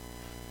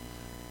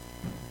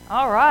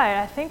All right,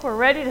 I think we're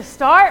ready to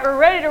start. We're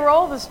ready to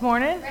roll this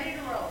morning. Ready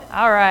to roll.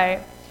 All right.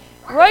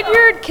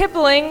 Rudyard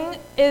Kipling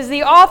is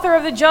the author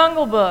of The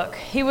Jungle Book.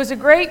 He was a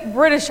great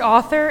British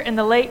author in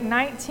the late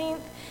 19th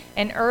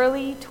and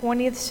early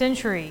 20th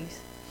centuries.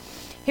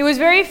 He was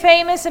very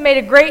famous and made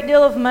a great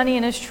deal of money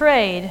in his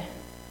trade.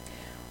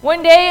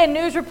 One day, a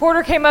news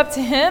reporter came up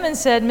to him and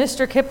said,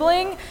 "Mr.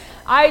 Kipling,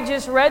 I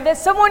just read that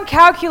someone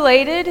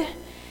calculated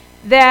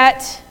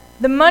that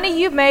the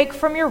money you make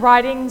from your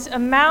writings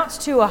amounts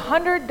to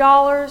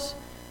 $100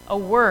 a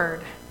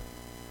word."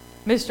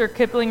 Mr.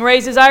 Kipling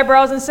raised his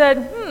eyebrows and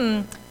said,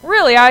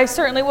 really, I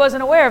certainly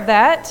wasn't aware of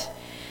that.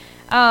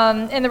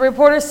 And the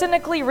reporter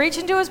cynically reached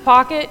into his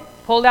pocket,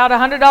 pulled out a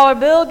 $100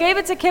 bill, gave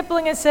it to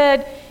Kipling and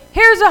said,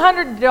 "Here's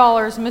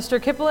 $100, Mr.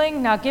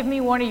 Kipling. Now give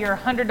me one of your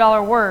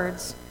 $100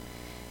 words."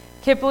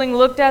 Kipling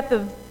looked at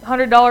the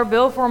 $100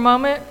 bill for a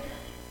moment,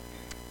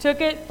 took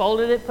it,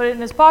 folded it, put it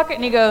in his pocket,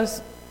 and he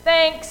goes,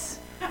 "Thanks."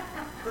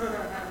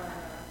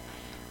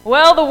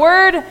 Well, the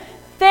word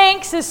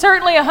thanks is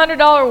certainly a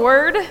 $100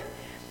 word.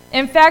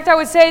 In fact, I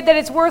would say that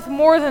it's worth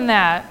more than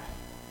that.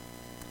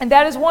 And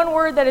that is one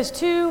word that is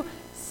too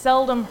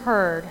seldom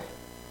heard.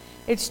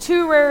 It's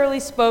too rarely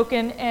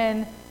spoken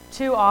and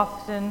too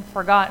often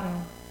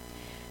forgotten.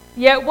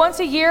 Yet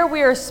once a year,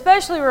 we are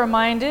especially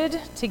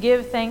reminded to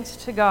give thanks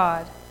to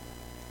God.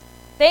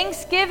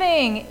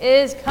 Thanksgiving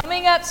is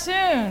coming up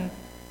soon.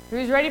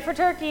 Who's ready for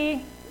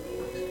turkey?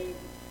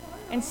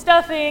 And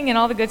stuffing and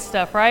all the good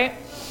stuff, right?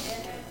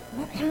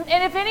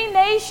 And if any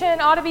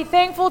nation ought to be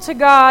thankful to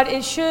God,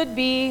 it should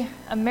be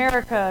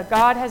America.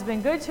 God has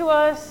been good to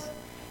us,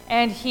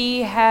 and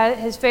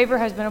His favor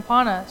has been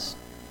upon us.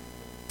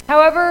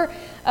 However,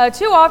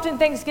 too often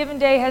Thanksgiving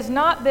Day has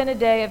not been a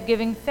day of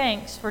giving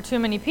thanks for too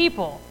many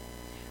people.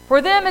 For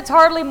them, it's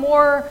hardly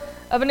more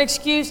of an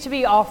excuse to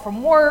be off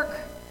from work,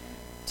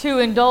 to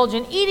indulge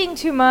in eating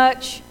too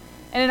much,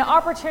 and an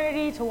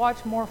opportunity to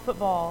watch more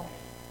football.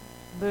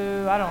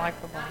 Boo, I don't like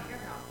football.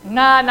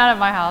 Not at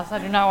my house. I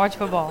do not watch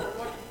football.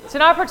 It's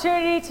an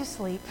opportunity to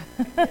sleep,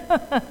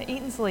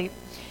 eat and sleep.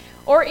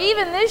 Or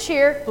even this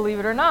year, believe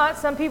it or not,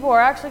 some people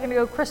are actually going to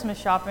go Christmas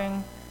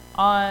shopping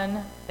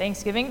on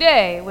Thanksgiving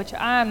Day, which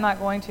I'm not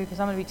going to because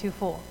I'm going to be too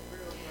full.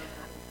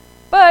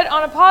 But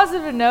on a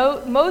positive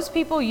note, most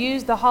people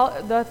use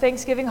the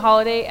Thanksgiving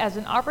holiday as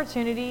an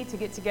opportunity to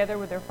get together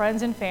with their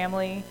friends and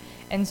family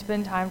and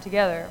spend time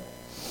together.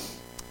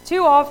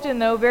 Too often,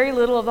 though, very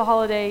little of the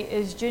holiday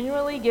is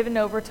genuinely given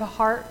over to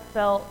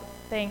heartfelt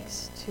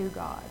thanks to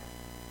God.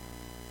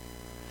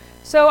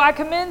 So I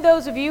commend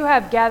those of you who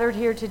have gathered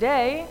here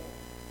today.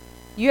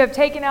 You have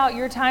taken out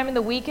your time in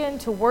the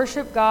weekend to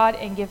worship God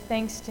and give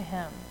thanks to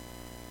Him.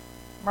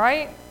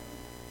 Right?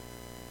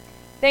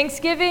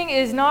 Thanksgiving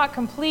is not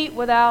complete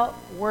without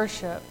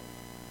worship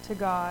to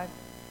God.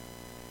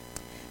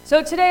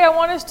 So today I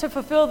want us to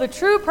fulfill the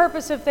true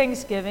purpose of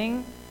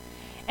Thanksgiving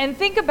and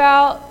think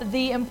about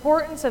the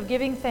importance of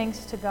giving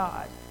thanks to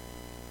God.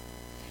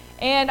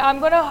 And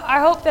I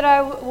hope that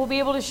I will be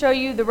able to show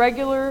you the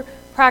regular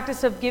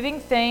practice of giving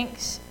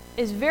thanks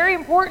is very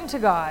important to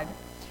God.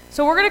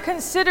 So we're going to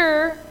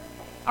consider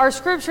our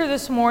scripture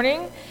this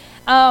morning.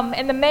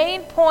 And the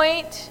main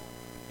point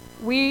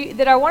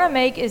that I want to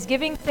make is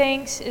giving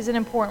thanks is an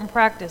important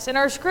practice. And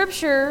our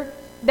scripture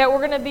that we're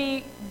going to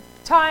be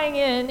tying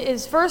in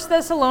is 1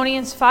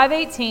 Thessalonians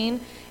 5:18.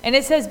 And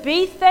it says,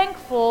 "Be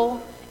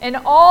thankful in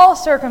all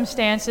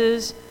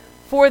circumstances,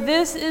 for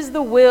this is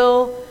the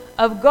will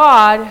of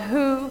God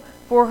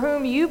for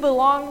whom you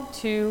belong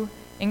to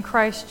in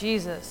Christ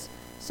Jesus."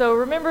 So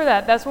remember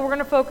that. That's what we're going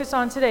to focus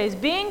on today, is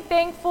being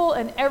thankful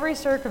in every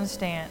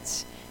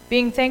circumstance.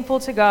 Being thankful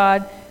to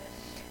God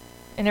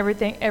in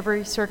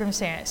every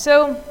circumstance.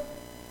 So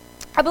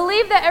I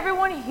believe that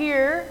everyone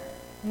here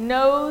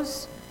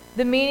knows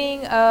the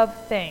meaning of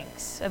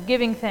thanks, of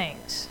giving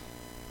thanks,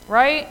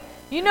 right?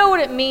 You know what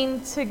it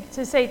means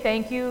to say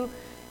thank you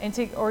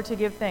or to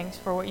give thanks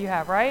for what you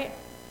have, right?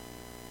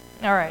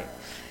 All right.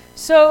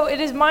 So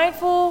it is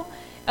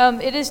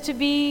to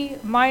be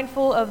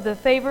mindful of the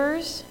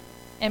favors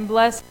and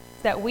blessings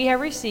that we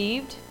have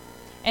received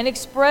and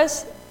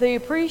express the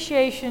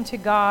appreciation to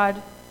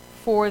God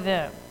for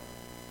them.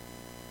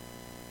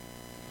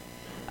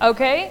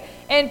 Okay?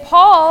 And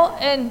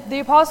the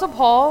Apostle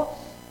Paul,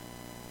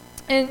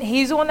 and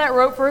he's the one that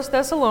wrote 1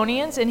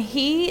 Thessalonians, and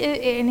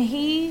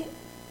he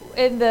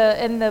in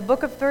the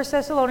book of 1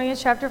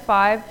 Thessalonians chapter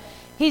 5,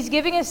 he's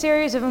giving a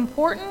series of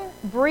important,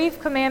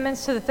 brief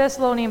commandments to the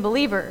Thessalonian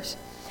believers.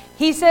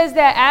 He says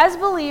that as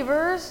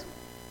believers,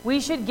 we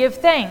should give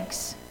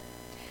thanks.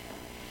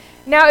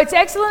 Now, it's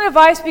excellent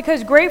advice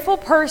because a grateful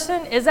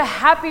person is a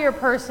happier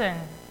person.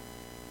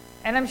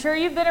 And I'm sure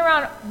you've been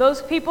around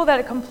those people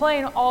that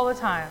complain all the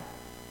time.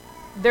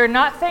 They're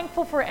not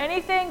thankful for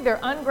anything. They're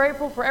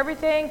ungrateful for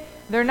everything.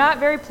 They're not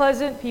very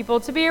pleasant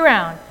people to be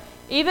around.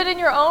 Even in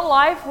your own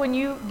life, when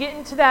you get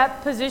into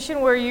that position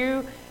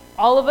where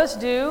all of us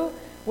do,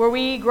 where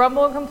we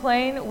grumble and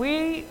complain,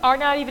 we are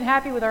not even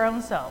happy with our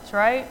own selves,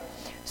 right?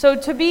 So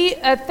to be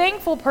a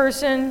thankful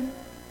person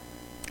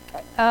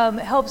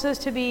helps us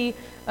to be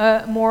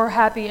a more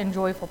happy and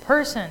joyful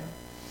person.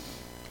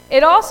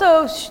 It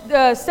also,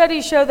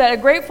 studies show that a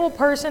grateful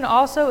person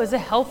also is a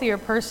healthier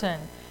person.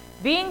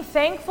 Being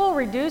thankful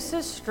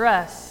reduces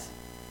stress.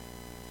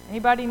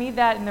 Anybody need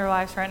that in their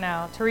lives right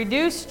now? To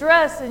reduce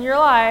stress in your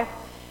life,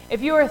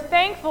 if you are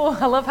thankful,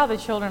 I love how the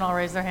children all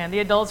raise their hand. The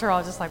adults are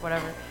all just like,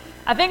 whatever.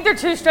 I think they're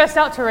too stressed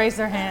out to raise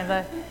their hands.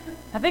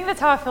 I think that's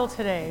how I feel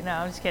today. No,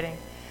 I'm just kidding.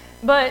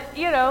 But,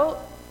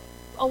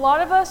 a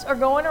lot of us are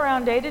going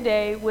around day to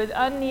day with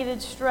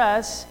unneeded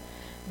stress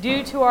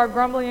due to our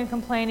grumbling and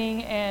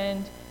complaining,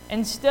 and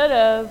instead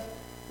of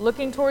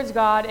looking towards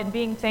God and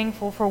being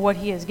thankful for what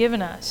He has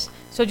given us.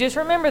 So just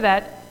remember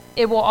that.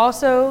 It will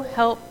also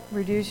help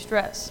reduce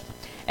stress.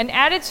 An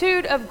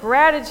attitude of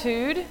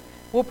gratitude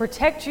will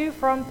protect you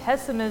from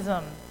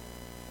pessimism.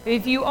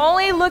 If you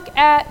only look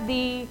at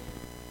the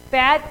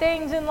bad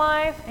things in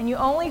life and you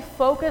only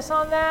focus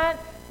on that,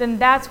 then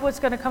that's what's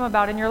going to come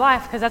about in your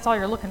life, because that's all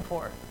you're looking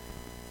for.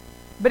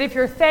 But if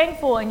you're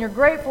thankful and you're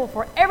grateful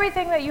for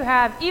everything that you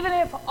have, even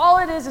if all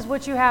it is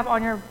what you have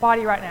on your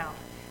body right now,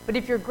 but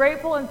if you're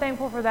grateful and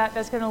thankful for that,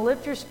 that's going to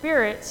lift your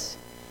spirits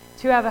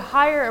to have a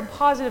higher and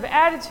positive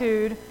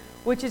attitude,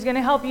 which is going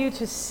to help you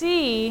to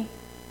see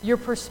your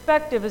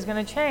perspective is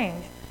going to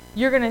change.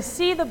 You're going to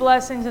see the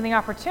blessings and the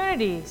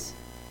opportunities.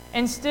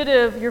 Instead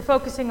of you're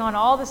focusing on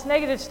all this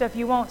negative stuff,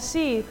 you won't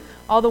see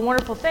all the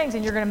wonderful things,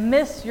 and you're going to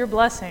miss your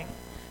blessing.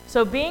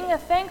 So being a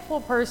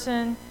thankful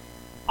person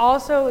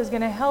also is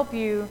going to help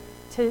you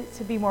to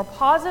be more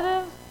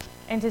positive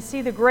and to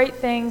see the great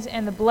things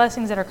and the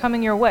blessings that are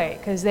coming your way,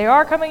 because they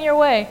are coming your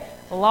way.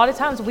 A lot of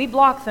times we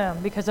block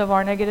them because of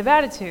our negative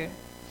attitude.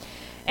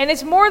 And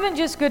it's more than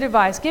just good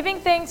advice. Giving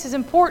thanks is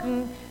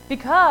important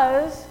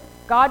because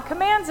God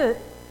commands it.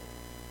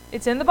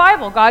 It's in the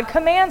Bible. God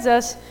commands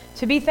us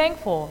to be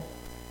thankful.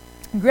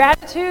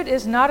 Gratitude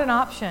is not an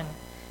option.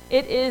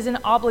 It is an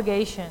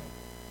obligation.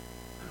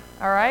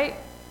 All right?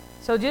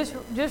 So just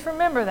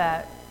remember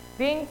that.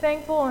 Being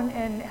thankful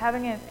and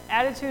having an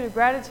attitude of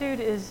gratitude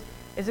is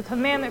a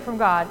commandment from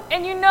God.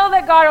 And you know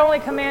that God only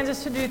commands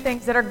us to do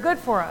things that are good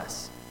for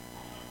us.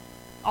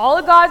 All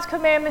of God's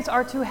commandments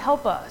are to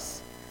help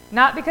us.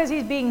 Not because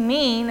He's being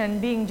mean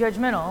and being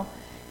judgmental.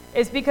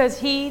 It's because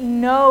He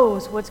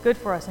knows what's good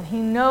for us, and He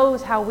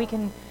knows how we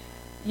can,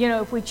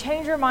 if we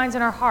change our minds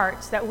and our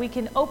hearts, that we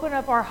can open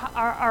up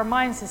our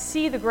minds to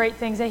see the great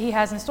things that He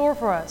has in store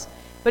for us.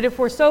 But if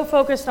we're so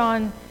focused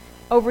on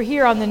over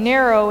here on the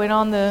narrow and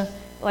on the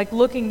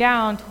looking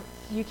down,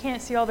 you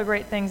can't see all the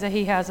great things that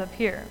He has up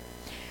here.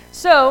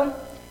 So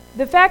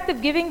the fact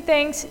of giving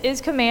thanks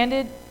is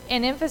commanded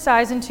and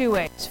emphasized in two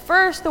ways.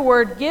 First, the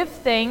word give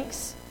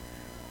thanks.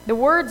 The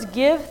words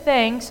give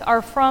thanks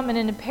are from an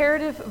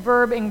imperative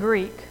verb in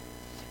Greek.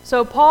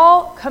 So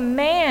Paul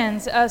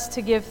commands us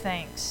to give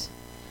thanks.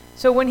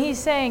 So when he's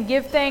saying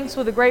give thanks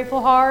with a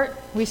grateful heart,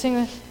 we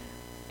sing,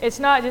 it's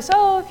not just,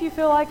 if you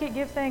feel like it,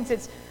 give thanks.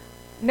 It's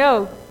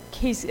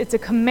a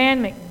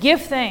commandment.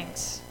 Give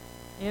thanks.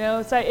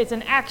 It's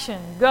an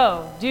action.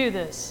 Go, do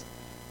this.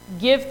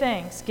 Give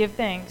thanks, give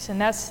thanks.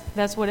 And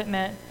that's what it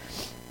meant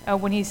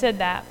when he said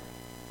that.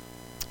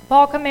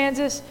 Paul commands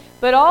us,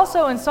 but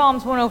also in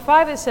Psalms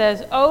 105 it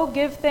says,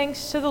 give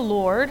thanks to the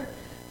Lord,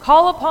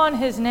 call upon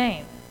His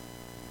name.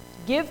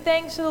 Give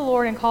thanks to the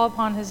Lord and call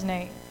upon His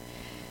name.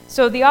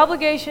 So the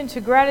obligation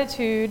to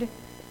gratitude,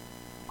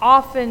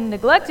 often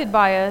neglected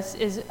by us,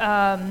 is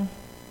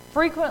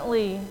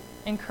frequently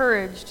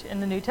encouraged in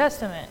the New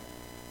Testament.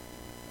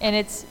 And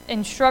it's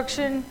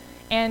instruction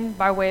and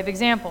by way of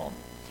example.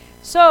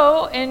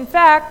 So, in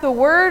fact, the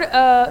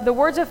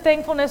words of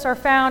thankfulness are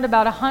found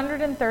about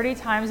 130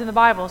 times in the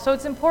Bible. So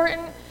it's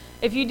important,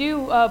 if you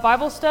do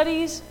Bible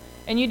studies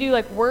and you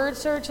do word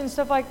search and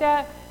stuff like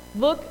that,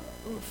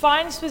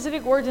 find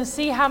specific words and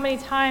see how many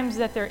times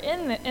that they're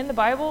in the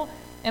Bible.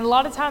 And a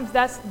lot of times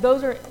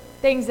those are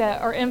things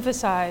that are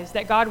emphasized,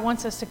 that God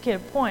wants us to get a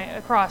point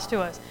across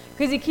to us,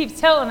 because He keeps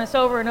telling us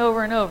over and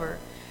over and over.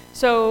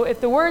 So if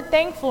the word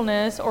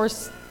thankfulness or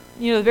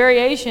the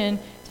variation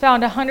is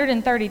found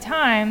 130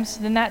 times,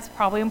 then that's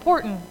probably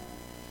important.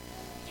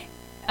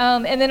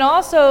 And then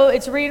also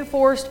it's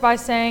reinforced by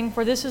saying,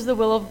 for this is the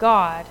will of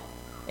God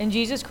in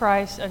Jesus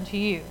Christ unto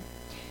you.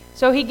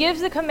 So He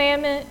gives the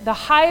commandment the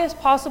highest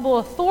possible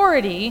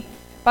authority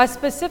by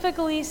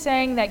specifically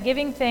saying that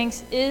giving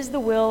thanks is the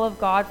will of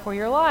God for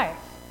your life.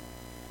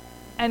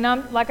 And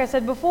like I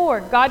said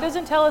before, God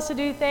doesn't tell us to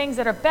do things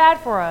that are bad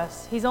for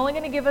us. He's only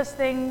going to give us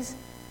things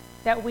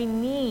that we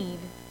need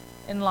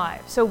in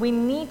life. So we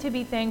need to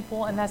be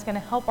thankful, and that's going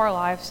to help our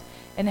lives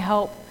and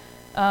help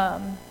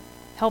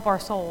our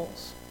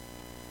souls.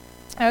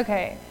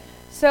 Okay,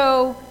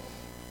 so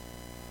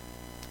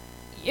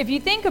if you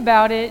think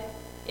about it,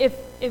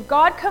 if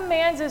God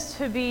commands us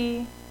to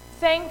be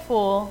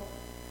thankful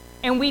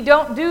and we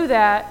don't do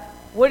that,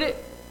 what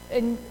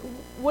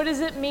does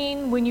it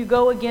mean when you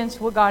go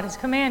against what God has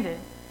commanded?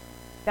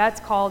 That's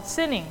called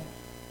sinning.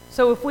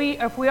 So if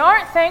we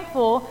aren't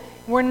thankful,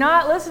 we're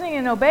not listening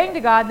and obeying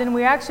to God, then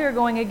we actually are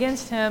going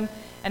against Him,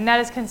 and that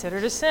is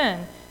considered a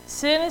sin.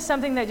 sin is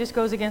something that just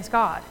goes against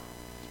God.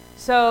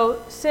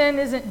 So sin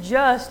isn't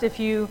just if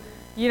you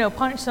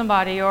punch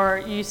somebody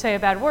or you say a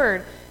bad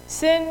word.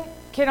 Sin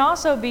can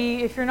also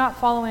be if you're not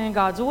following in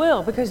God's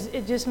will, because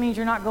it just means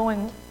you're not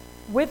going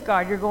with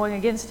God, you're going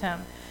against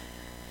Him.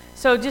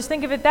 So just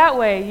think of it that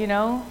way,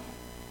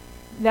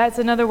 That's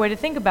another way to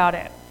think about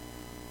it.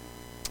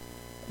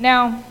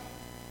 Now,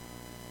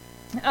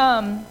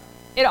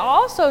 it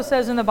also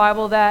says in the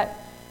Bible that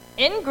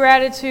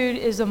ingratitude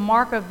is a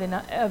mark of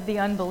the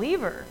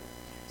unbeliever.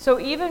 So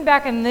even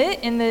back in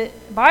the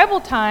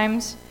Bible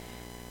times,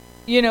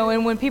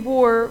 and when people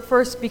were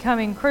first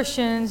becoming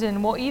Christians,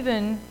 and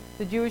even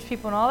the Jewish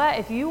people and all that,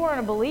 if you weren't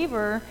a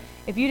believer,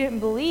 if you didn't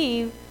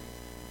believe,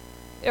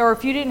 or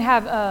if you didn't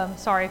have,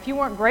 if you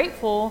weren't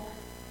grateful,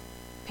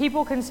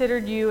 people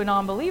considered you a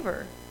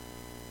non-believer,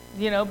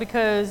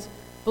 because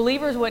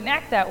believers wouldn't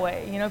act that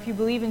way. If you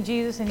believe in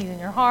Jesus and He's in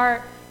your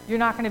heart, you're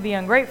not going to be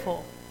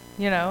ungrateful,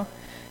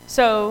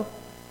 So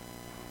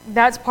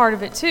that's part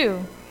of it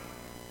too.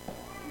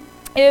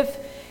 If,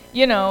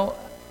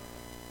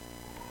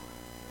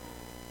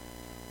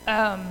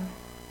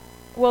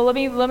 well, let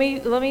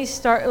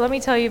me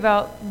tell you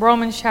about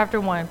Romans chapter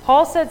 1.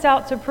 Paul sets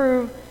out to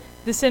prove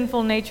the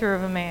sinful nature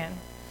of a man.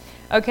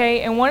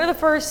 Okay, and one of the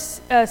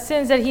first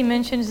sins that he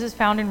mentions is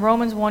found in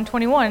Romans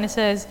 1:21. It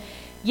says,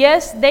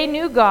 "Yes, they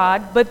knew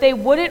God, but they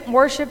wouldn't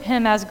worship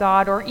Him as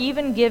God or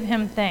even give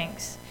Him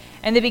thanks.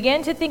 And they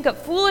began to think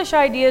up foolish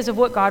ideas of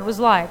what God was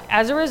like.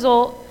 As a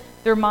result,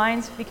 their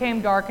minds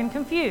became dark and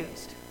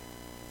confused."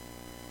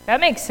 That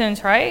makes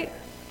sense, right?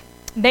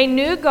 They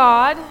knew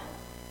God.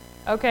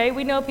 Okay,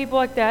 we know people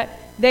like that.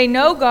 They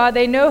know God,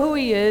 they know who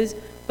He is,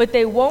 but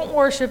they won't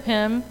worship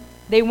Him.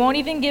 They won't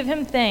even give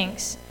Him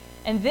thanks.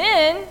 And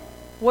then,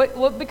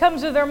 what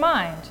becomes of their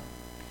mind?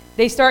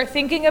 They start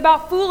thinking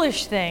about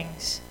foolish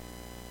things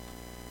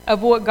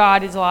of what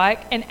God is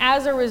like. And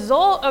as a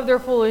result of their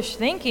foolish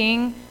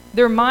thinking,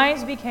 their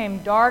minds became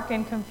dark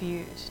and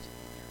confused.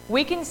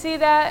 We can see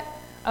that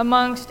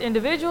amongst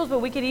individuals, but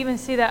we could even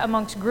see that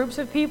amongst groups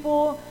of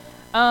people.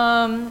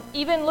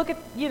 Even look at,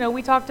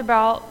 we talked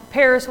about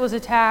Paris was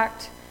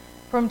attacked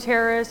from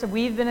terrorists.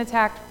 We've been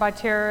attacked by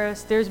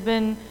terrorists. There's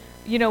been,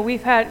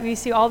 we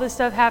see all this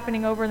stuff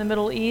happening over in the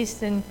Middle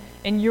East and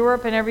in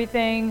Europe and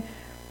everything.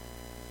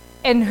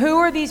 And who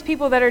are these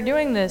people that are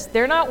doing this?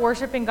 They're not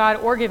worshiping God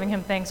or giving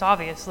Him thanks,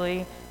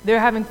 obviously.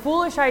 They're having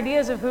foolish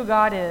ideas of who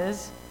God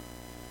is.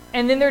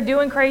 And then they're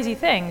doing crazy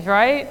things,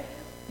 right?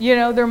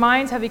 Their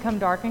minds have become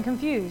dark and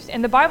confused.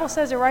 And the Bible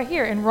says it right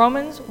here in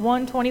Romans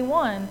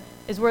 1:21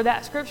 is where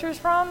that scripture is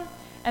from.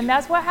 And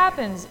that's what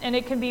happens. And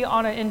it can be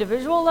on an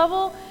individual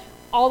level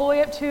all the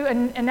way up to a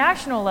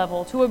national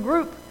level, to a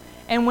group.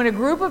 And when a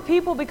group of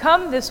people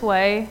become this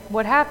way,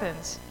 what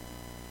happens?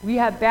 We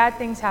have bad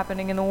things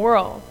happening in the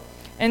world.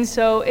 And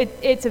so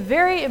it's a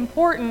very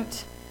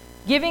important,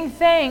 giving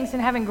thanks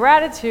and having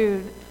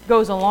gratitude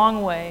goes a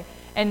long way.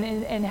 And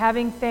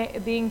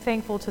being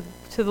thankful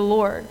to the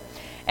Lord.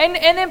 And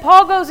then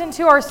Paul goes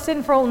into our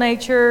sinful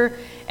nature.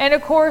 And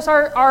of course,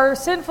 our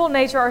sinful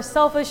nature, our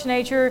selfish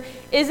nature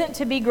isn't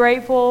to be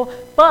grateful.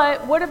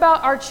 But what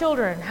about our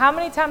children? How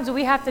many times do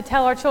we have to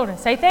tell our children,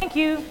 say thank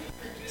you,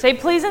 say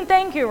please and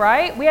thank you,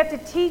 right? We have to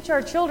teach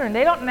our children.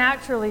 They don't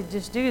naturally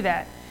just do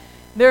that.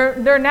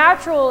 Their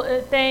natural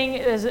thing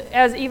is,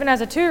 even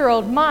as a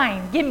 2-year-old,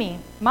 mine, give me,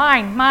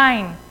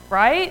 mine,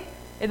 right?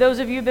 Those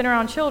of you who've been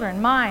around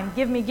children, mine,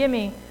 give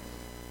me.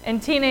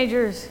 And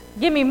teenagers,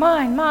 give me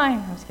mine.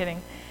 I'm just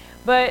kidding.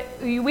 But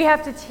we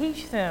have to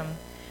teach them.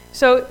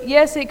 So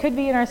yes, it could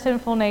be in our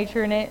sinful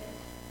nature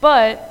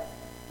but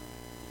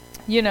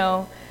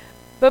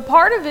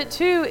part of it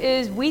too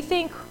is we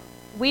think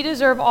we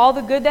deserve all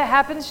the good that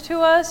happens to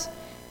us,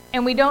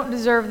 and we don't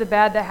deserve the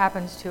bad that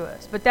happens to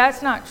us. But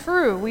that's not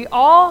true. We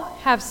all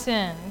have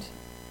sinned.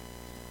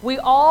 We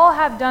all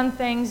have done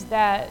things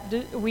that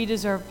we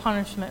deserve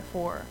punishment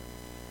for.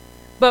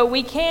 But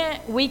we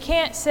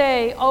can't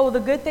say, oh,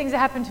 the good things that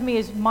happen to me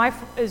is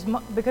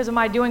because of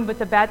my doing, but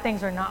the bad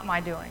things are not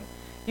my doing.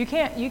 You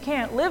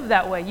can't live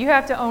that way. You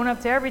have to own up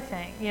to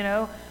everything,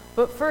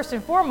 But first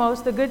and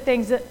foremost, the good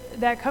things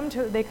that come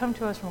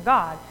to us from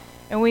God,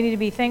 and we need to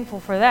be thankful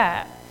for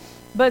that.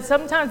 But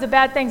sometimes the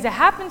bad things that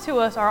happen to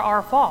us are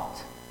our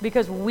fault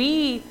because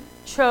we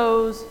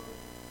chose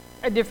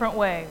a different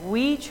way.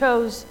 We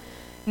chose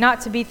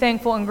not to be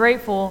thankful and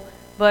grateful,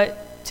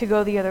 but to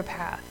go the other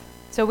path.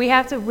 So we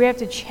have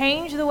to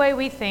change the way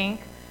we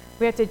think.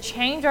 We have to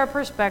change our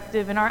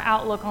perspective and our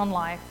outlook on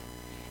life.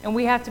 And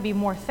we have to be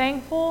more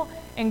thankful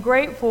and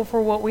grateful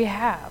for what we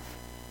have.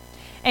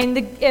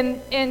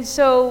 And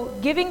so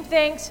giving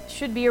thanks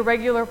should be a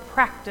regular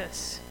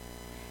practice.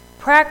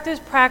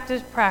 Practice,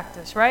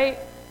 right?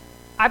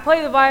 I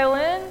play the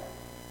violin.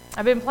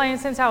 I've been playing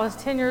since I was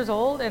 10 years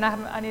old, and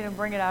I need to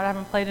bring it out. I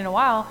haven't played in a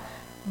while.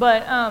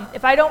 But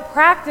if I don't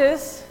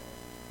practice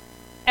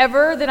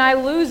ever, then I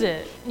lose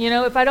it.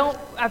 If I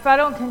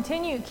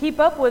don't keep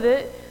up with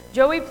it.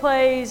 Joey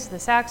plays the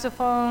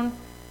saxophone,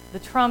 the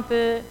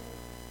trumpet,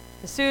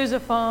 the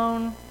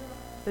sousaphone,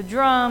 the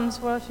drums.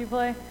 What else do you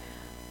play?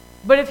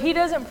 But if he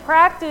doesn't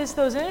practice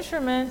those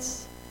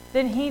instruments,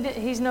 then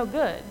he's no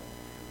good.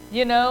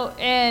 You know,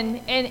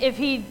 and if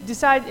he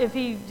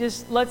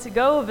just lets it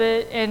go of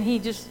it, and he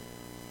just,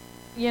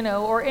 you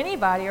know, or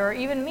anybody, or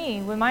even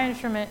me with my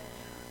instrument,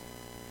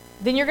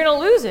 then you're going to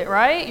lose it,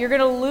 right? You're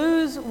going to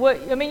lose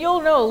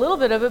you'll know a little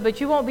bit of it,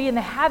 but you won't be in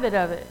the habit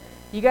of it.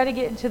 You got to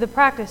get into the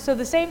practice. So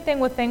the same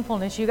thing with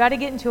thankfulness. You got to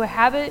get into a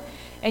habit,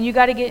 and you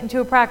got to get into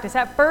a practice.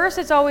 At first,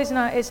 it's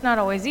not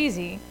always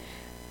easy.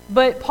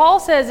 But Paul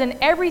says, in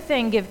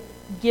everything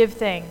give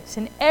thanks.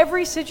 In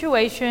every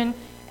situation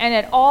and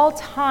at all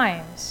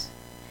times.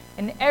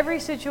 In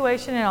every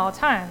situation and all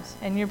times.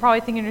 And you're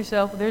probably thinking to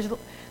yourself, there's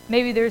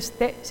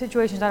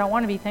situations I don't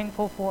want to be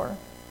thankful for.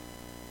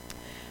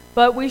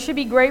 But we should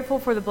be grateful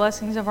for the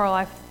blessings of our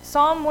life.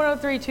 Psalm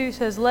 103:2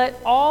 says, "Let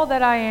all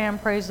that I am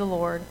praise the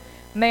Lord.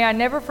 May I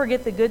never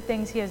forget the good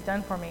things he has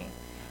done for me."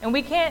 And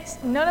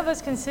none of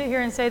us can sit here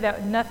and say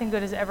that nothing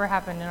good has ever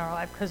happened in our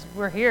life, because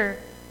we're here.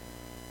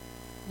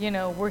 You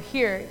know, we're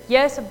here.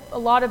 Yes, a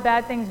lot of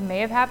bad things may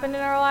have happened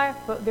in our life,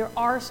 but there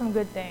are some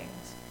good things.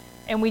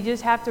 And we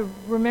just have to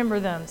remember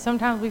them.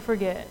 Sometimes we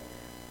forget.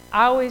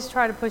 I always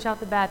try to push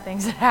out the bad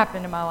things that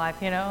happened in my life,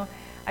 you know.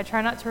 I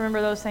try not to remember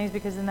those things,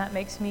 because then that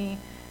makes me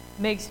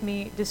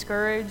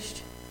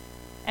discouraged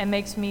and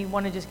makes me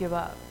want to just give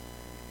up.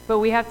 But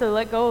we have to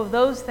let go of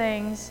those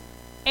things,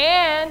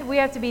 and we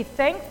have to be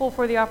thankful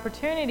for the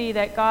opportunity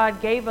that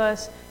God gave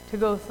us to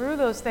go through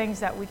those things,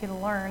 that we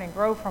can learn and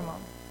grow from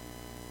them.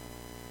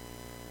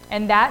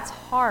 And that's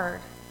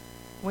hard.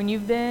 When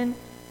you've been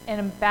in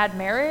a bad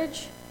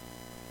marriage,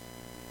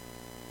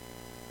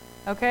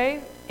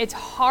 okay, it's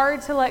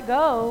hard to let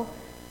go,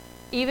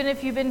 even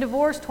if you've been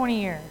divorced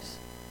 20 years.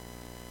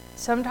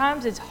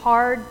 Sometimes it's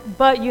hard,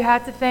 but you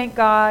have to thank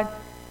God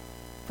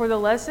for the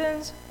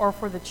lessons, or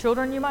for the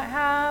children you might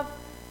have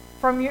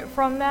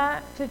from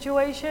that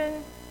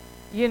situation.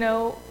 You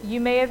know,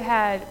 you may have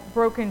had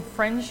broken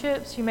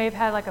friendships. You may have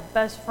had like a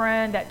best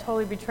friend that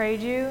totally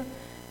betrayed you,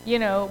 you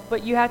know,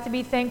 but you have to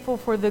be thankful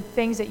for the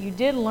things that you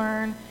did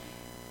learn,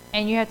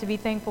 and you have to be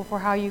thankful for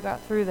how you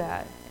got through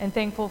that, and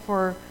thankful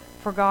for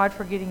God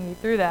for getting you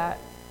through that.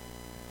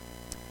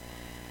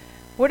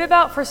 What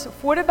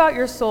about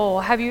your soul?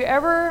 Have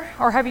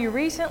you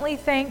recently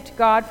thanked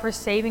God for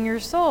saving your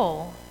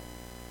soul?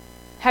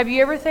 Have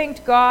you ever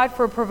thanked God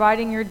for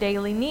providing your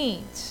daily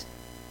needs?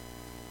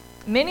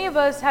 Many of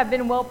us have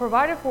been well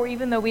provided for,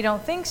 even though we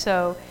don't think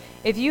so.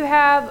 If you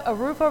have a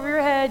roof over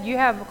your head, you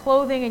have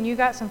clothing, and you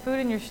got some food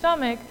in your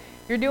stomach,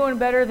 you're doing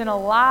better than a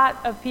lot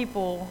of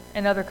people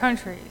in other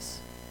countries.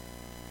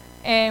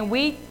 And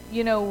we,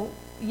 you know,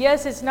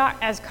 yes, it's not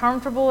as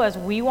comfortable as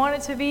we want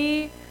it to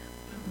be,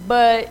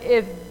 but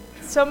if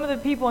some of the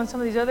people in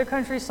some of these other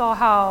countries saw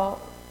how,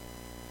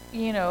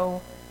 you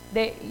know,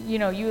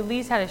 you at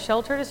least had a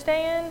shelter to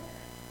stay in,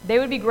 they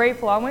would be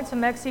grateful. I went to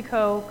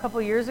Mexico a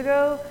couple years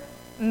ago,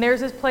 and there's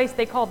this place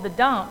they called the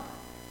Dump.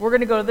 We're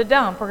going to go to the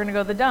Dump. We're going to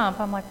go to the Dump.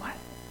 I'm like, what?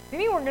 What do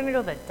you mean we're going to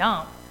go to the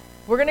Dump?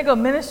 We're going to go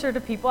minister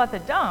to people at the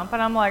Dump.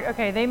 And I'm like,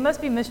 okay, they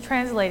must be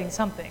mistranslating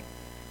something.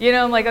 You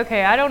know, I'm like,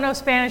 okay, I don't know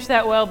Spanish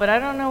that well, but I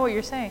don't know what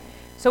you're saying.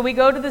 So we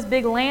go to this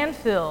big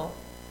landfill,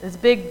 this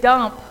big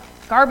dump,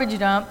 garbage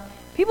dump.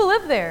 People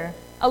live there.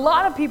 A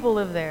lot of people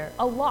live there.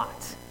 A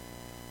lot.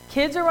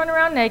 Kids are running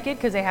around naked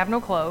because they have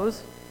no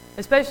clothes,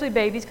 especially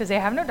babies because they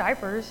have no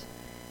diapers.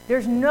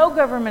 There's no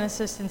government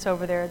assistance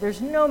over there.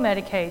 There's no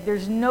Medicaid.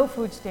 There's no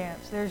food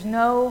stamps. There's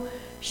no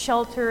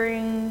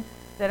sheltering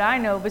that I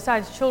know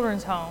besides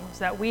children's homes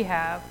that we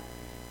have.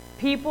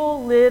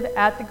 People live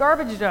at the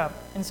garbage dump.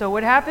 And so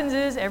what happens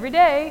is every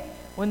day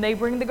when they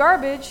bring the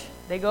garbage,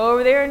 they go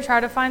over there and try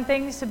to find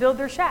things to build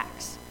their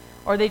shacks.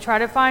 Or they try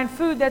to find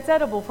food that's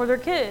edible for their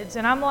kids.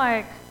 And I'm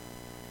like,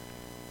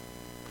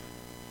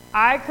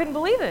 I couldn't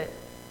believe it.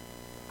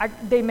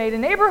 They made a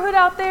neighborhood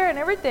out there and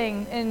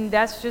everything, and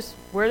that's just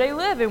where they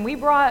live. And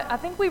I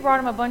think we brought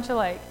them a bunch of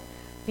like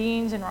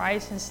beans and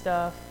rice and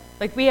stuff.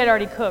 Like we had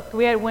already cooked.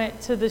 We had went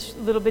to this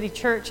little bitty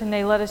church, and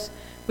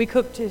we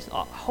cooked just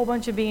a whole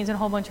bunch of beans and a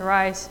whole bunch of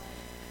rice,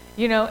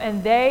 you know,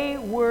 and they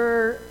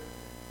were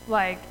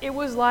like, it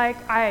was like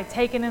I had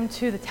taken them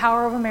to the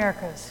Tower of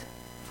Americas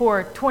for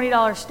a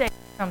 $20 steak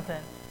or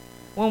something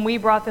when we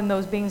brought them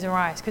those beans and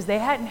rice, because they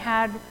hadn't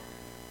had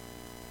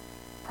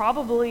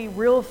probably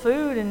real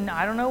food and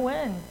I don't know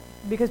when,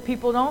 because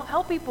people don't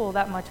help people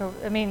that much.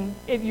 I mean,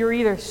 if you're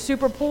either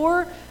super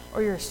poor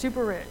or you're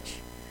super rich.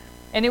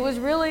 And it was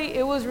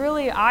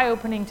really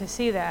eye-opening to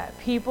see that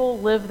people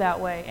live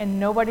that way and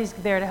nobody's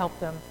there to help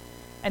them,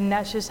 and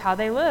that's just how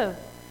they live.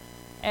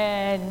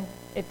 And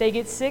if they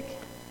get sick,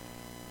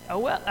 oh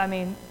well, I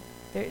mean,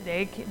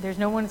 there's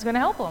no one that's going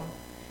to help them.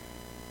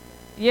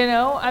 You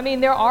know, I mean,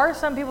 there are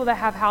some people that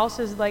have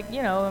houses like,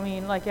 you know, I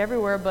mean, like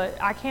everywhere, but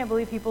I can't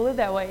believe people live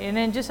that way. And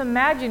then just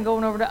imagine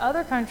going over to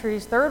other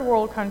countries, third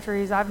world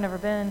countries. I've never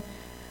been,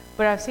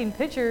 but I've seen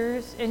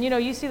pictures, and you know,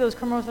 you see those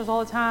commercials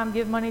all the time,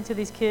 give money to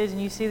these kids,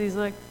 and you see these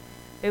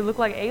they look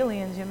like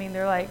aliens. I mean,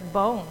 they're like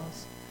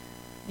bones.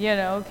 You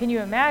know, can you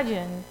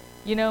imagine?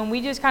 You know, and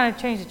we just kind of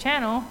changed the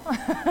channel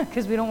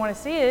because we don't want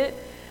to see it.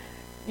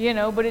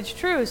 but it's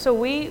true. So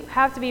we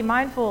have to be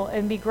mindful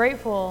and be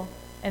grateful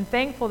and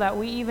thankful that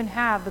we even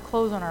have the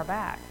clothes on our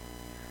back,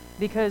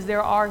 because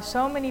there are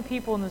so many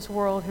people in this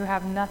world who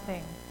have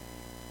nothing,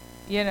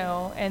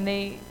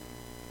 and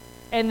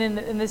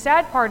the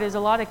sad part is a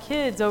lot of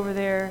kids over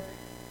there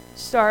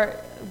start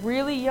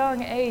really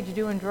young age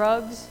doing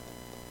drugs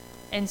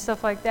and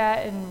stuff like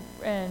that,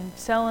 and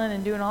selling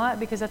and doing all that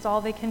because that's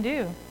all they can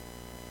do.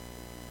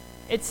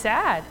 It's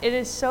sad. It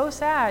is so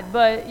sad.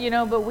 But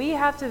we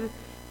have to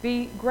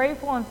be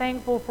grateful and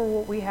thankful for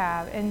what we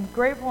have, and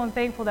grateful and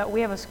thankful that we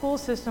have a school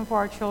system for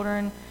our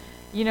children,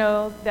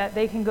 that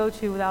they can go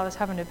to without us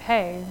having to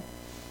pay.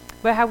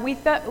 But have we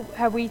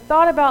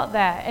thought about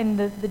that and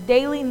the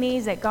daily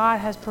needs that God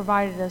has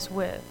provided us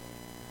with?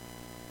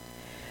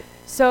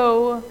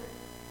 So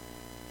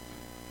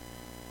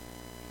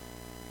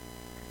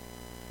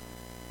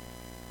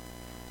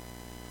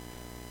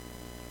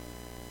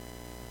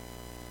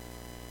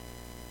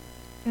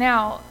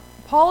now,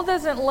 Paul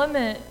doesn't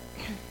limit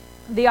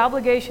the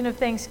obligation of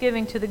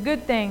thanksgiving to the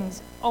good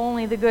things,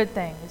 only the good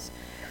things.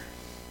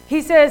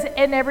 He says,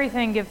 in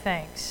everything give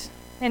thanks,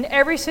 in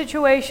every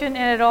situation and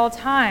at all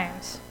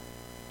times.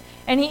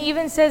 And he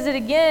even says it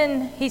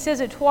again, he says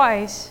it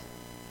twice,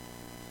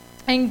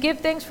 and give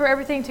thanks for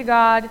everything to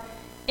God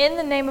in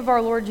the name of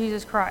our Lord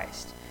Jesus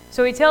Christ.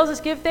 So he tells us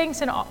give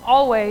thanks and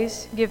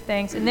always give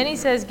thanks, and then he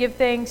says give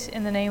thanks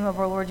in the name of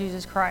our Lord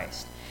Jesus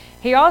Christ.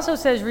 He also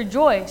says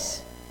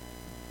rejoice.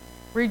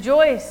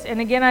 Rejoice, and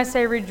again I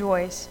say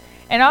rejoice.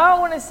 And I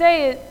want to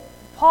say it,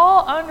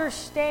 Paul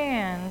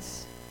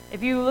understands,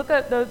 if you look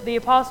at the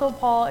Apostle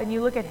Paul and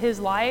you look at his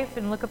life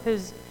and look up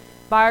his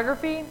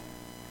biography,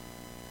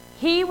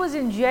 he was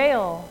in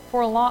jail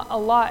for a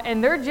lot,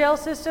 and their jail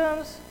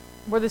systems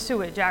were the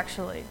sewage,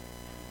 actually,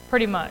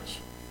 pretty much.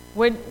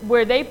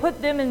 Where they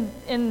put them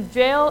in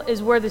jail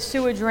is where the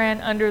sewage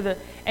ran under the,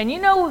 and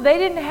they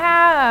didn't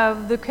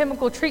have the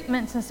chemical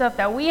treatments and stuff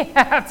that we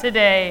have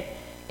today.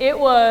 It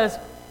was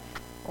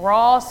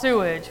raw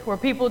sewage where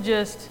people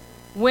just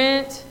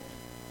went,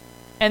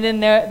 and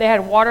then they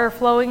had water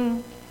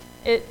flowing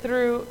it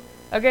through.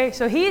 Okay,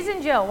 so he's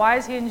in jail. Why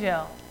is he in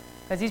jail?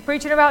 Because he's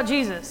preaching about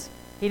Jesus.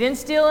 He didn't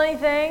steal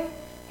anything.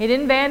 He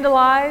didn't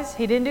vandalize.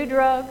 He didn't do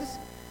drugs.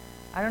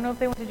 I don't know if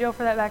they went to jail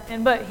for that back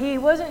then, but he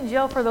wasn't in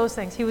jail for those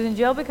things. He was in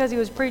jail because he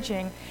was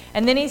preaching.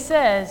 And then he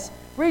says,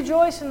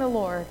 rejoice in the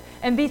Lord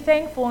and be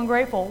thankful and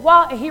grateful.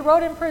 While he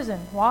wrote in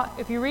prison.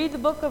 If you read the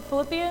book of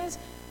Philippians,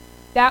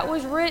 that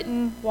was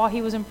written while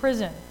he was in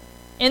prison,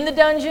 in the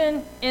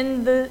dungeon,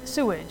 in the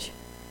sewage.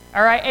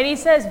 All right, and he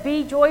says,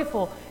 be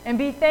joyful and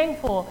be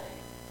thankful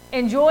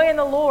and joy in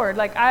the Lord.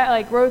 Like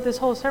I wrote this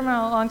whole sermon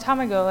a long time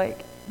ago,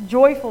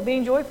 joyful,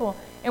 being joyful.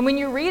 And when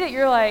you read it,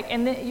 you're like,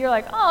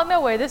 oh,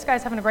 no way, this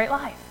guy's having a great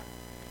life.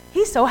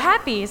 He's so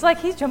happy. It's like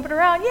he's jumping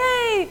around,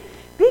 yay,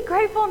 be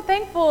grateful and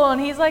thankful.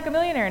 And he's like a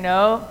millionaire.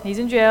 No, he's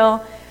in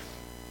jail,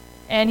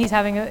 and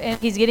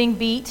he's getting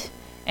beat.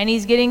 And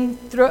he's getting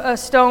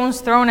stones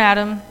thrown at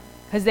him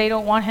because they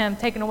don't want him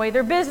taking away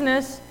their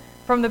business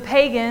from the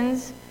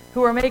pagans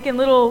who are making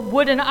little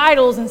wooden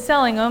idols and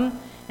selling them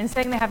and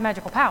saying they have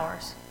magical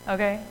powers.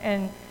 Okay?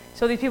 And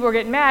so these people are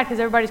getting mad because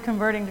everybody's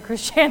converting to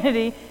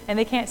Christianity and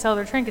they can't sell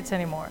their trinkets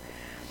anymore.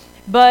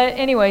 But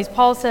anyways,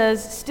 Paul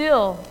says,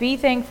 still be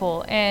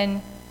thankful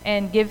and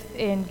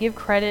give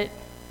credit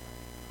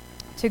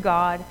to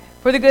God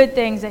for the good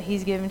things that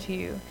he's given to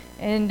you.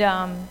 And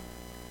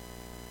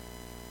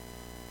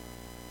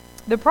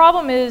the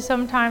problem is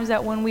sometimes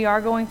that when we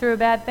are going through a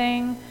bad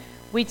thing,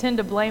 we tend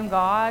to blame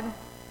God.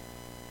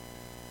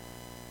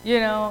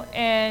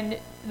 And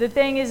the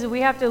thing is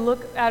we have to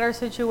look at our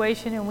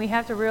situation and we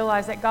have to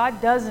realize that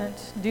God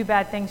doesn't do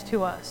bad things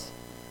to us.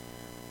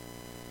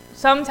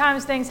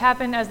 Sometimes things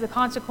happen as the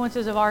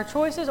consequences of our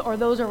choices or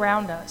those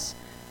around us.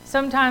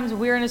 Sometimes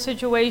we're in a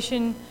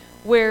situation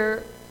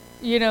where,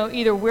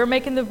 either we're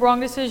making the wrong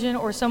decision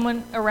or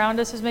someone around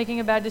us is making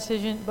a bad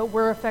decision, but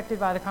we're affected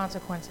by the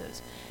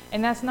consequences.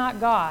 And that's not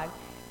God.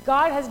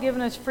 God has given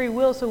us free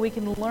will so we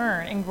can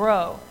learn and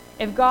grow.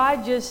 If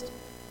God just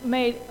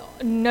made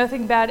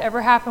nothing bad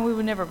ever happen, we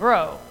would never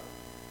grow.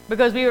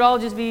 Because we would all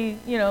just be,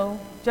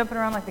 jumping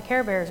around like the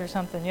Care Bears or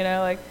something,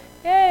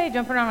 yay,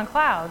 jumping around on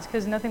clouds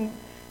because nothing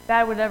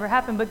bad would ever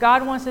happen. But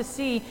God wants to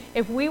see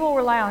if we will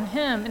rely on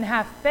him and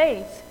have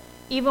faith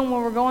even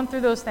when we're going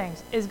through those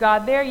things. Is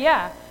God there?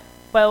 Yeah.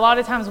 But a lot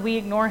of times we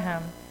ignore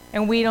him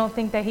and we don't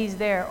think that he's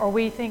there, or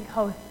we think,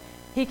 oh,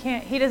 he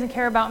doesn't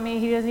care about me.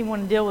 He doesn't even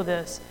want to deal with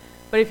this.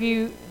 But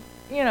if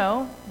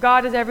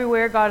God is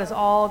everywhere. God is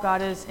all.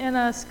 God is in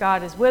us.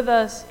 God is with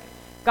us.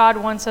 God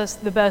wants us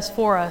the best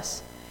for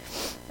us.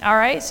 All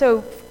right?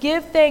 So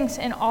give thanks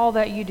in all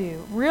that you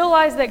do.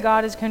 Realize that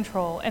God is in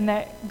control and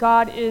that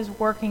God is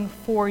working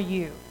for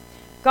you.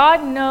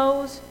 God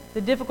knows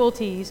the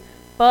difficulties,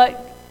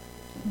 but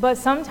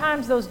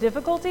sometimes those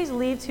difficulties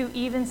lead to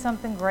even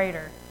something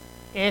greater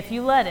if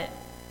you let it.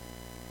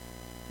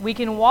 We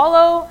can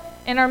wallow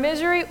in our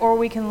misery, or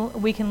we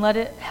can let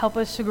it help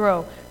us to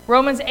grow.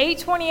 Romans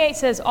 8:28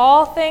 says,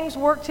 all things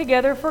work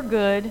together for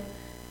good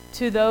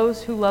to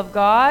those who love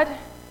God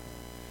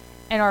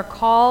and are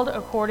called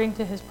according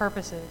to his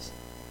purposes.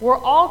 We're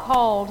all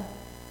called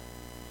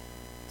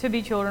to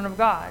be children of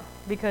God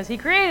because he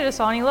created us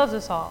all and he loves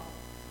us all.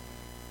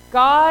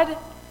 God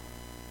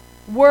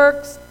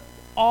works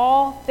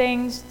all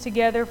things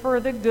together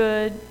for the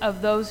good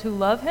of those who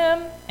love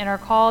him and are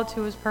called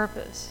to his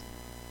purpose.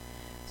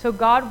 So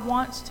God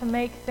wants to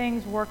make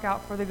things work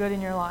out for the good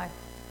in your life.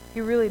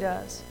 He really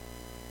does.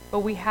 But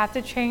we have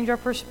to change our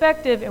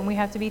perspective and we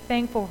have to be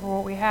thankful for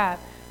what we have.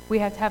 We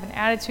have to have an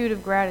attitude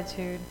of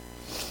gratitude.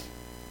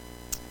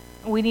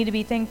 We need to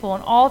be thankful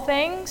in all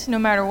things, no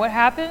matter what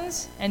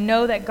happens, and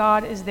know that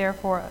God is there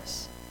for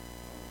us.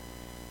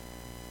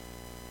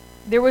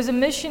 There was a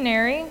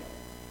missionary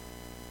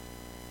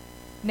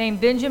named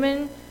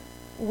Benjamin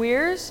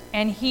Weirs,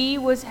 and he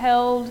was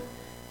held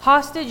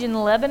hostage in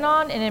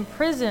Lebanon and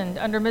imprisoned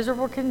under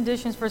miserable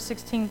conditions for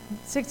 16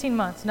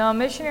 months. Now, a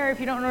missionary, if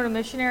you don't know what a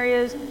missionary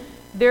is,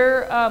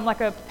 they're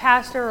like a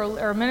pastor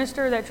or a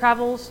minister that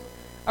travels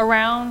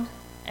around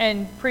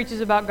and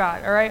preaches about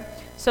God, all right?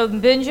 So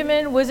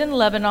Benjamin was in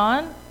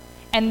Lebanon,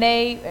 and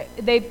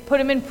they put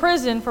him in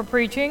prison for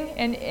preaching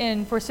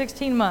and for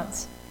 16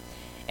 months.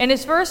 In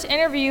his first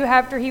interview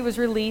after he was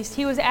released,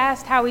 he was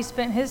asked how he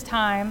spent his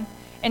time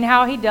and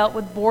how he dealt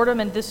with boredom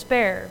and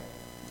despair.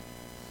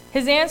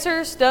 His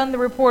answer stunned the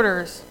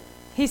reporters.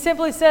 He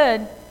simply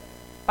said,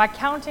 "By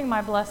counting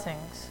my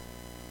blessings."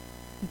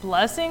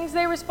 "Blessings?"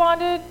 they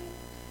responded.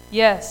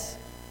 "Yes,"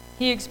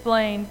 he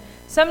explained.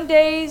 "Some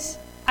days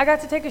I got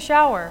to take a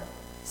shower.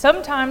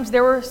 Sometimes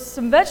there were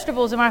some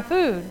vegetables in my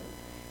food,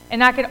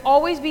 and I could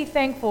always be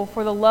thankful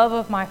for the love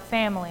of my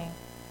family."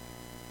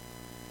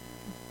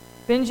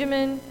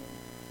 Benjamin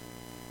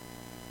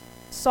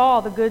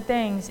saw the good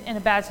things in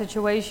a bad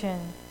situation.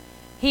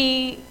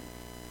 He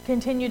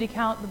continued to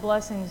count the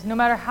blessings, no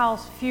matter how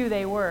few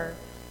they were.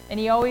 And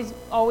he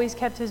always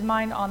kept his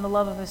mind on the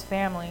love of his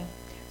family.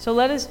 So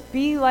let us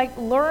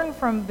learn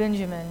from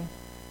Benjamin.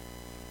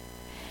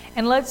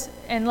 And let's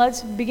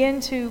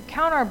begin to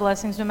count our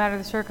blessings no matter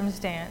the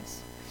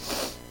circumstance.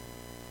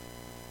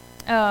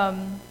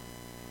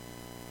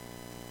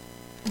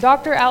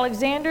 Dr.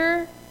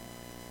 Alexander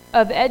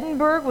of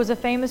Edinburgh was a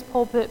famous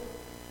pulpit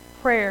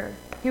prayer.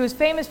 He was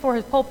famous for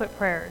his pulpit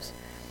prayers.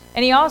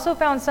 And he also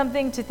found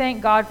something to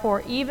thank God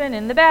for even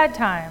in the bad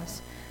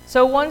times.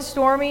 So one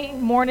stormy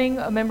morning,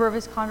 a member of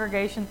his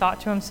congregation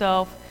thought to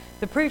himself,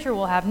 "The preacher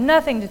will have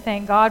nothing to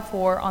thank God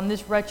for on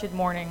this wretched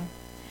morning."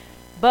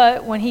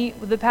 But when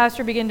the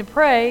pastor began to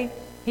pray,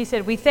 he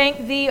said, "We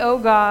thank thee, O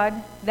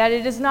God, that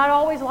it is not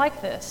always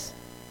like this."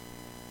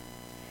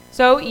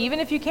 So even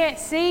if you can't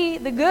see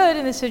the good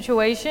in the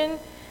situation,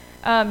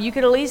 you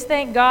could at least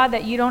thank God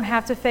that you don't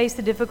have to face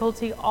the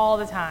difficulty all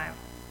the time.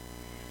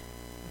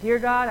 Dear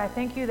God, I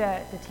thank you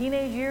that the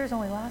teenage years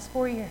only last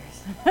 4 years.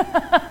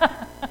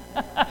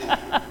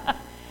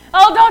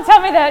 Oh, don't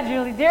tell me that,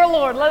 Julie. Dear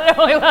Lord, let it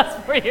only last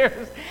 4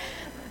 years.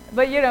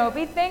 But,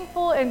 be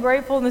thankful and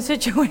grateful in the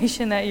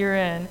situation that you're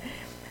in.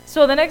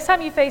 So the next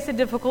time you face a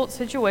difficult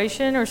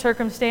situation or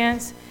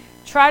circumstance,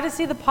 try to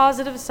see the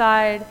positive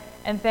side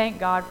and thank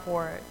God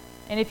for it.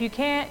 And if you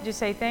can't, just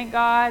say, "Thank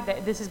God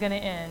that this is going to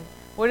end."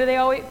 What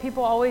do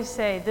people always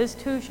say? "This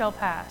too shall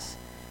pass."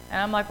 And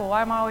I'm like, well,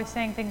 why am I always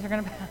saying things are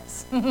going to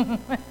pass?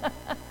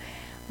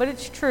 But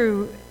it's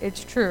true.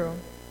 It's true.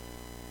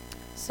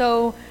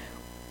 So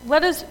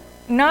let us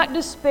not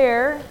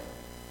despair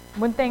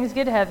when things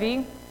get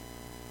heavy,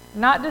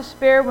 not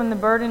despair when the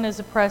burden is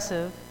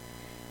oppressive,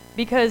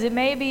 because it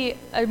may be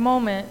a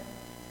moment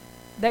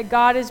that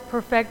God is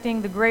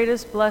perfecting the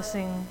greatest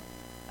blessing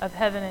of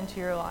heaven into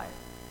your life.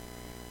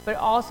 But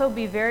also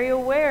be very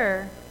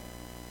aware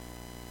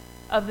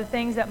of the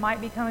things that might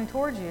be coming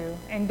towards you.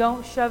 And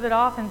don't shove it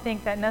off and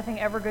think that nothing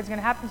ever good's going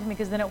to happen to me,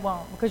 because then it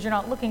won't, because you're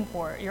not looking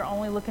for it. You're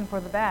only looking for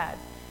the bad.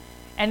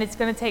 And it's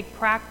going to take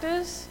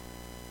practice,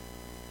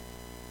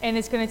 and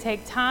it's going to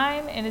take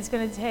time, and it's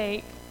going to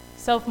take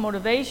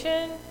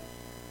self-motivation,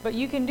 but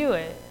you can do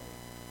it.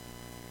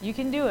 You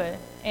can do it.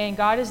 And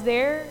God is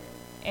there,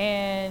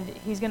 and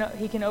He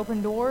can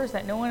open doors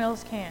that no one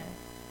else can.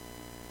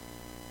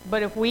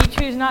 But if we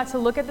choose not to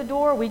look at the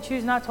door, we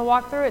choose not to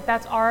walk through it,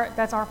 that's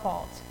our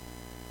fault.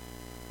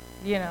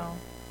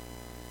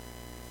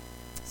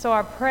 So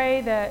I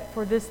pray that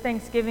for this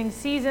Thanksgiving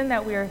season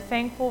that we are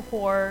thankful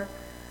for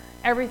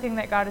everything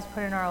that God has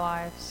put in our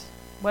lives,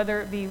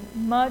 whether it be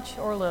much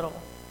or little.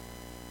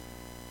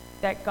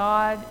 That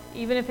God,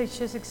 even if it's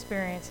just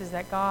experiences,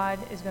 that God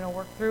is going to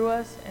work through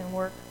us and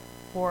work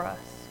for us.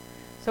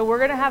 So we're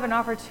going to have an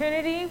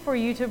opportunity for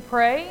you to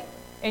pray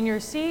in your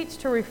seats,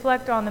 to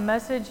reflect on the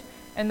message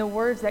and the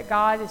words that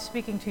God is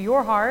speaking to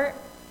your heart.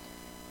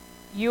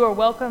 You are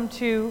welcome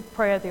to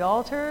pray at the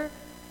altar,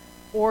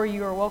 or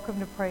you are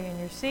welcome to pray in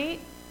your seat.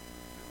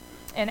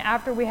 And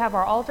after we have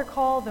our altar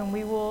call, then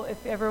we will,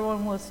 if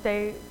everyone will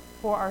stay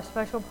for our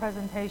special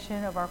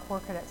presentation of our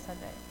Corps Cadet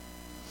Sunday.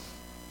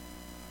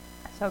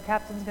 So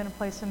Captain's going to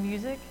play some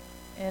music,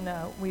 and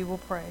we will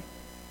pray.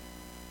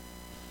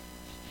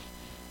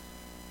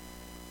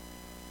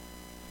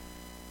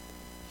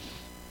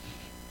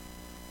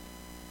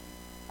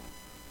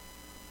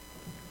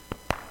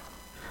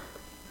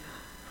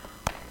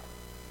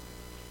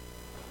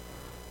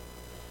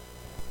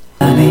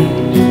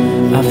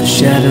 of the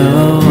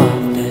shadow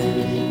of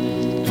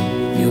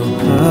death. Your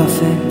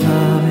perfect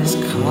love is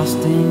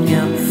costing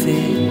out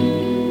fear.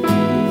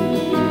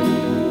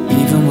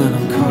 Even when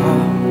I'm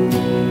caught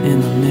in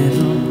the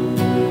middle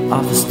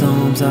of the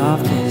storms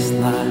of this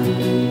life,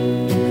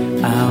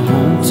 I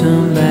won't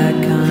turn back,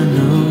 I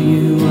know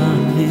you are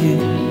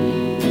near.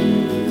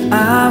 I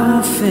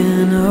won't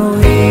fear no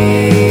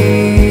evil,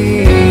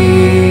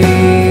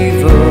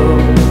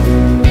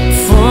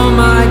 for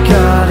my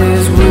God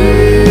is with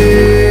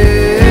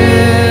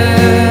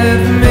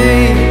me.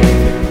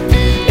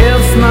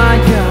 If my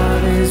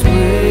God is with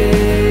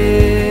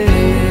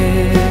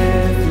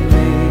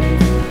me,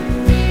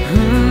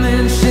 whom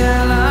then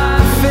shall I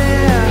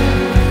fear?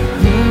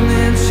 Whom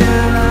then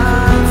shall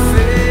I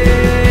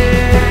fear?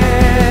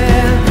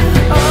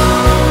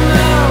 Oh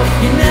no,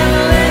 you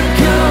never let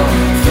go.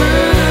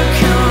 Through the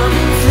calm,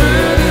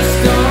 through the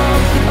storm.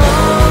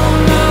 Oh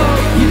no,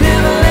 you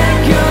never let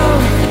go.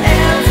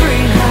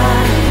 Every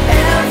high,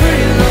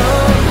 every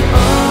low.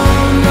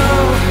 Oh no,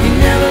 you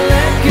never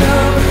let go.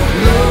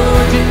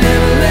 Lord, you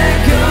never let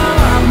go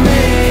of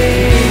me.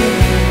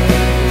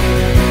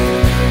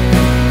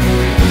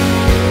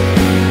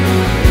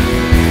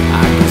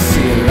 I can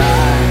see a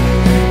light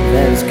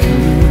that is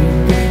coming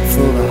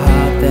for the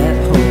heart that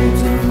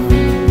holds on.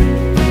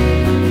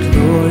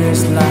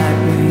 Glorious light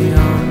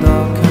beyond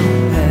all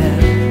compare.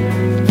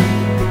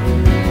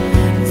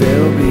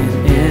 There'll be an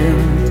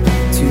end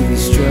to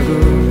these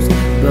struggles,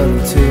 but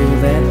until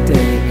that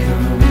day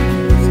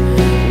comes,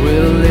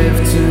 we'll live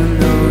to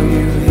know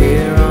you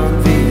here on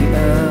the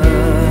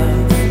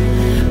earth.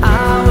 I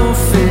will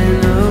fear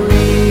no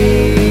evil,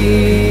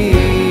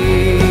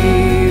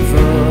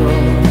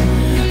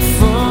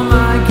 for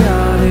my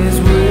God is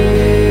with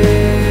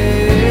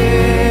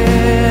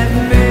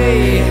me.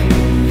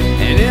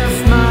 And if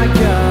my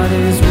God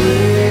is with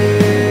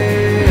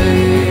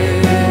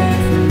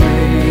me,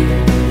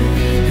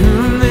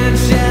 whom then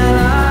shall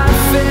I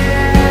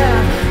fear?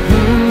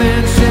 Whom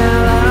then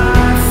shall I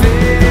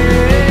fear?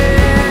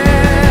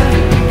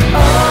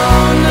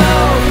 Oh no,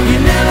 you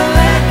never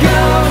let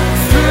go.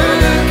 Through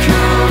the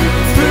calm,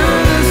 through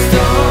the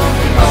storm.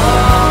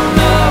 Oh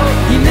no,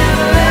 you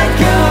never let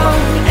go.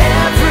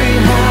 Every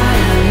high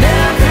and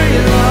every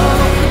low.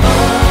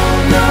 Oh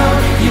no,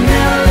 you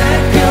never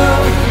let go.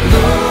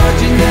 Lord,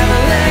 you never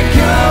let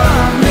go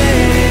of me.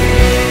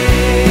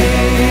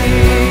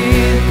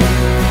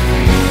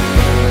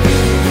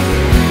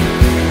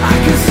 I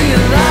can see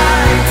a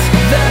light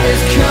that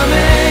is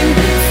coming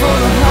for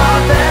the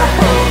heart that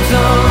holds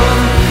on.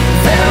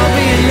 There'll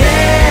be an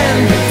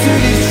end to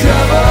these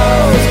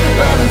troubles,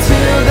 but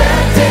until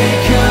that day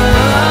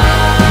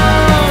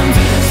comes,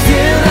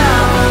 still I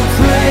will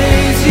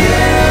praise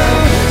you.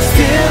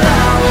 Still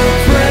I will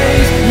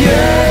praise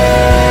you.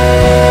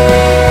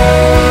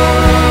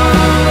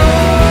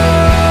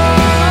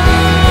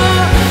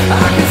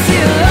 I can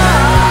see a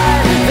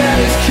light that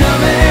is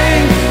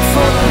coming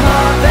for the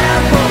heart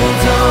that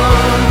holds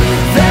on.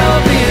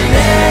 There'll be an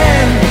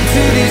end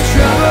to these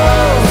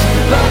troubles,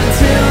 but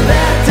until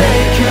that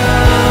day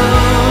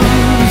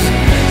comes,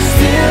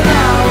 still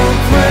I will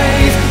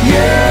praise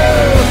you.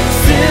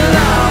 Still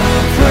I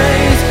will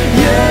praise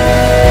you.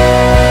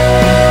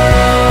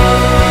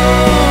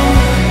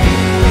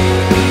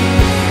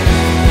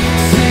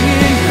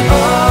 Singing,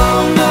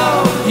 oh no,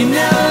 you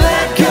never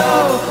let go.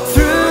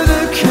 Through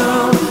the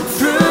calm,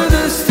 through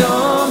the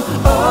storm.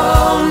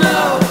 Oh no,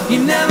 you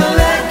never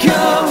let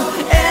go.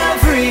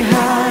 Every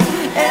high,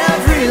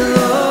 every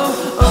low.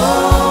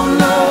 Oh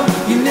no,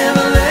 you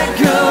never let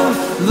go.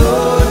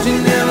 Lord, you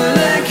never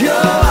let go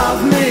of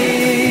me.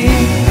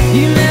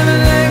 You never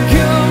let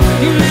go.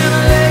 You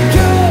never let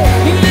go.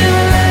 You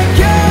never let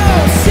go.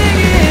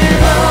 Singing,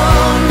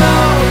 oh no,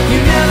 you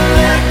never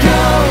let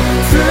go.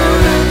 Through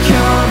the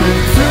calm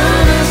and through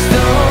the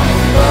storm.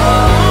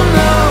 Oh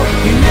no,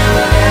 you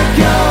never let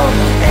go.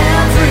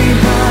 Every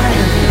high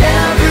and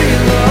every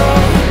low.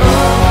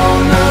 Oh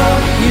no,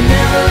 you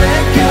never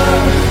let go.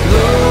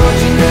 Lord,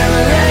 you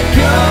never let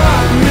go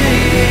of me.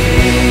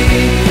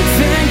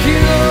 Thank you,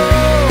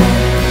 Lord.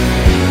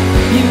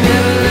 You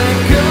never let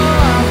go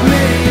of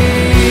me.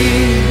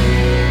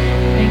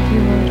 Thank you,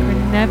 Lord, for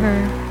never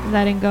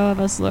letting go of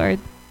us, Lord.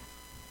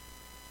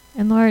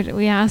 And Lord,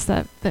 we ask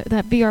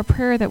that be our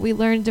prayer, that we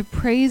learn to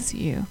praise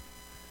you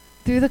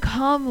through the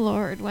calm,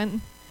 Lord,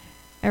 when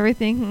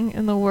everything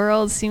in the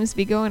world seems to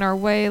be going our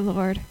way,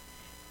 Lord,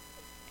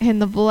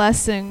 and the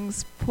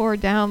blessings pour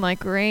down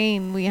like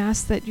rain. We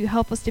ask that you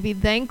help us to be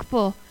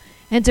thankful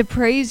and to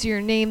praise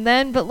your name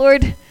then. But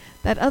Lord,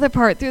 that other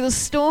part, through the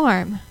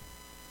storm,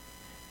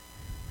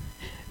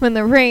 when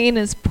the rain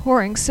is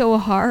pouring so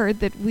hard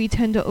that we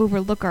tend to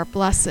overlook our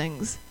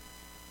blessings,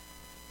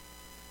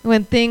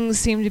 when things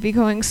seem to be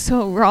going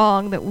so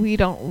wrong that we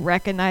don't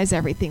recognize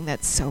everything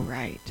that's so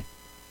right.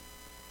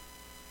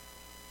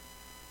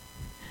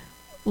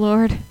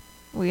 Lord,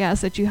 we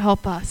ask that you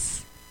help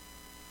us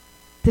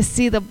to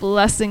see the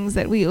blessings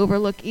that we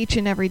overlook each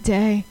and every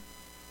day.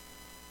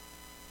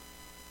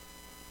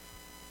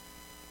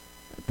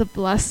 the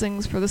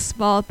blessings, for the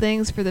small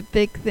things, for the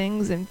big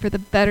things, and for the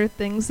better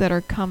things that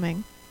are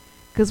coming,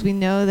 because we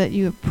know that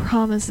you have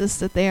promised us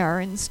that they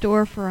are in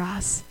store for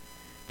us.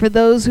 For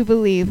those who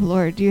believe,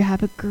 Lord, you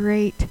have a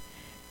great,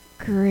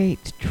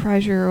 great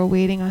treasure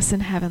awaiting us in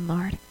heaven,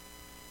 Lord.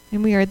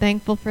 And we are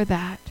thankful for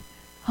that.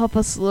 Help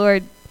us,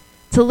 Lord,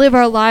 to live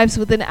our lives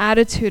with an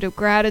attitude of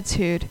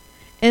gratitude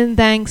and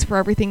thanks for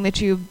everything that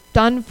you've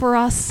done for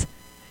us,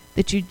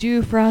 that you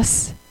do for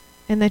us,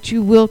 and that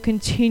you will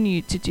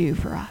continue to do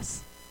for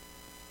us.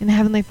 And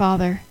Heavenly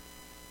Father,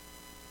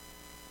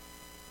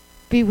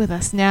 be with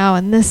us now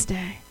and this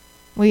day.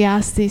 We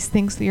ask these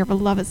things through your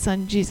beloved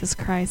Son, Jesus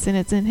Christ, and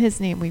it's in his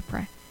name we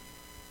pray.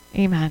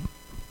 Amen.